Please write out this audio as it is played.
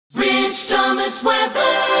Thomas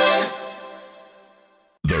Weather.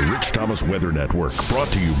 The Rich Thomas Weather Network, brought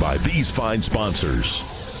to you by these fine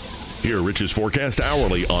sponsors. Hear Rich's forecast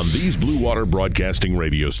hourly on these Blue Water Broadcasting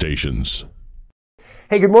radio stations.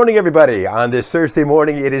 Hey, good morning, everybody. On this Thursday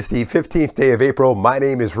morning, it is the 15th day of April. My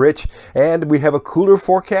name is Rich, and we have a cooler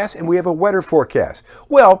forecast and we have a wetter forecast.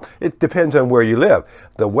 Well, it depends on where you live.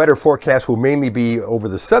 The wetter forecast will mainly be over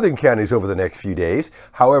the southern counties over the next few days.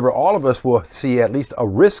 However, all of us will see at least a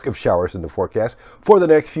risk of showers in the forecast for the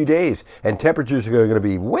next few days. And temperatures are going to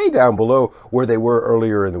be way down below where they were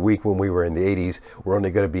earlier in the week when we were in the 80s. We're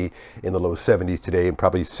only going to be in the low 70s today and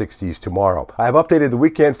probably 60s tomorrow. I have updated the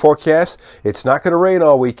weekend forecast. It's not going to rain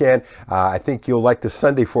all weekend. I think you'll like the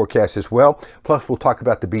Sunday forecast as well. Plus, we'll talk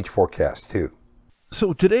about the beach forecast too.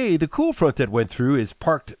 So today, the cool front that went through is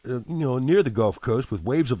parked, near the Gulf Coast with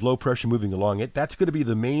waves of low pressure moving along it. That's going to be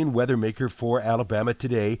the main weather maker for Alabama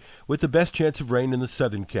today, with the best chance of rain in the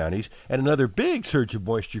southern counties and another big surge of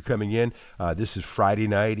moisture coming in. This is Friday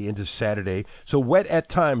night into Saturday, so wet at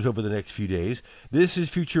times over the next few days. This is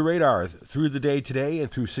future radar through the day today and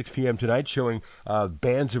through 6 p.m. tonight, showing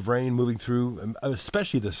bands of rain moving through,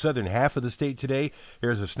 especially the southern half of the state today.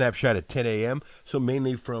 Here's a snapshot at 10 a.m. So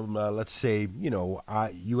mainly from, let's say,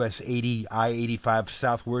 US 80, I-85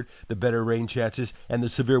 southward, the better rain chances, and the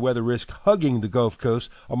severe weather risk hugging the Gulf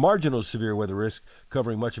Coast, a marginal severe weather risk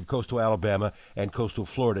covering much of coastal Alabama and coastal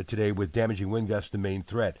Florida today, with damaging wind gusts the main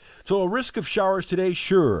threat. So a risk of showers today,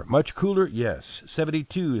 sure. Much cooler, yes.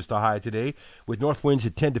 72 is the high today, with north winds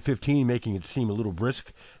at 10 to 15, making it seem a little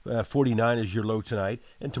brisk. 49 is your low tonight,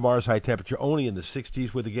 and tomorrow's high temperature only in the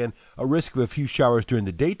 60s, with, again, a risk of a few showers during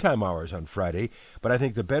the daytime hours on Friday. But I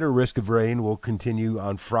think the better risk of rain will continue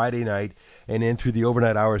on Friday night and in through the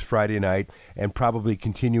overnight hours Friday night, and probably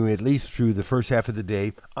continuing at least through the first half of the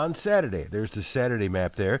day on Saturday. There's the Saturday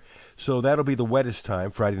map there. So that'll be the wettest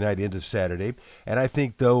time, Friday night into Saturday. And I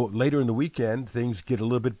think, though, later in the weekend, things get a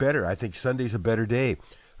little bit better. I think Sunday's a better day.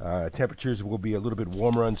 Temperatures will be a little bit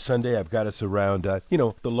warmer on Sunday. I've got us around,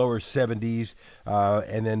 the lower 70s,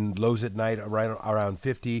 and then lows at night around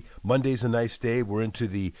 50. Monday's a nice day. We're into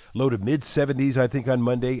the low to mid 70s, I think, on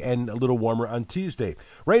Monday, and a little warmer on Tuesday.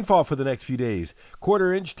 Rainfall for the next few days,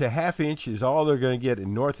 1/4 inch to 1/2 inch is all they're going to get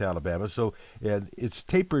in North Alabama. So it's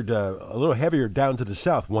tapered a little heavier down to the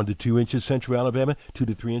south, 1 to 2 inches central Alabama, 2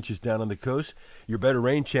 to 3 inches down on the coast. Your better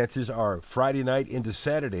rain chances are Friday night into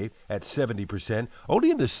Saturday at 70%. Only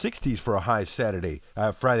in the 60s for a high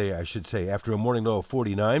Friday, I should say, after a morning low of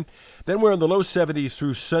 49. Then we're in the low 70s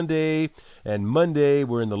through Sunday, and Monday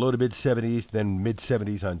we're in the low to mid 70s, then mid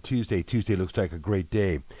 70s on Tuesday. Tuesday looks like a great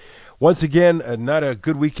day. Once again, not a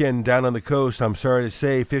good weekend down on the coast. I'm sorry to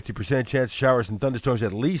say, 50% chance of showers and thunderstorms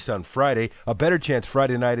at least on Friday. A better chance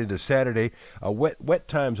Friday night into Saturday. Wet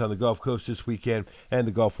times on the Gulf Coast this weekend, and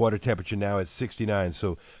the Gulf water temperature now at 69.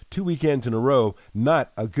 So 2 weekends in a row,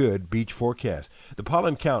 not a good beach forecast. The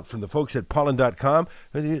pollen count from the folks at pollen.com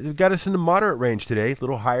got us in the moderate range today, a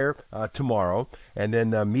little higher tomorrow, and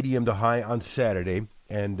then medium to high on Saturday.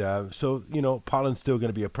 And so, pollen's still going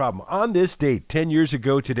to be a problem. On this date, 10 years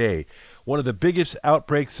ago today, one of the biggest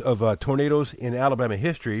outbreaks of tornadoes in Alabama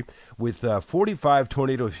history, with 45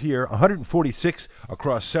 tornadoes here, 146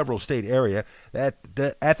 across several state area. At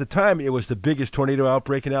the time, it was the biggest tornado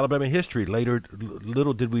outbreak in Alabama history. Later,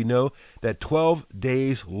 little did we know that 12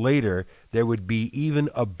 days later, there would be even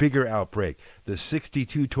a bigger outbreak. The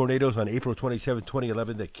 62 tornadoes on April 27,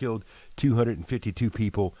 2011 that killed 252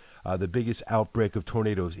 people, the biggest outbreak of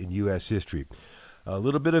tornadoes in U.S. history. A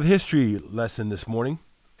little bit of history lesson this morning.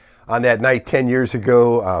 On that night 10 years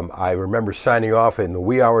ago, I remember signing off in the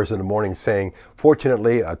wee hours in the morning saying,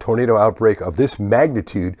 fortunately, a tornado outbreak of this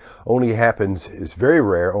magnitude is very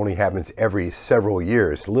rare, only happens every several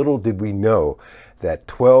years. Little did we know that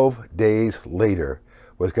 12 days later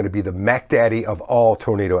was going to be the Mac Daddy of all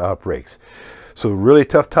tornado outbreaks. So really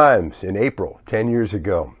tough times in April, 10 years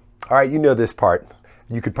ago. All right, you know this part.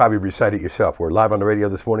 You could probably recite it yourself. We're live on the radio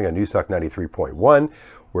this morning on Newstalk 93.1.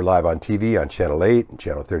 We're live on TV on Channel 8 and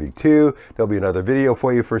Channel 32. There'll be another video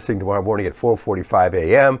for you first thing tomorrow morning at 4:45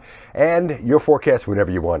 a.m. And your forecast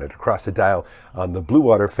whenever you want it across the dial on the Blue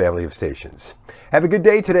Water family of stations. Have a good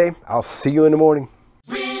day today. I'll see you in the morning.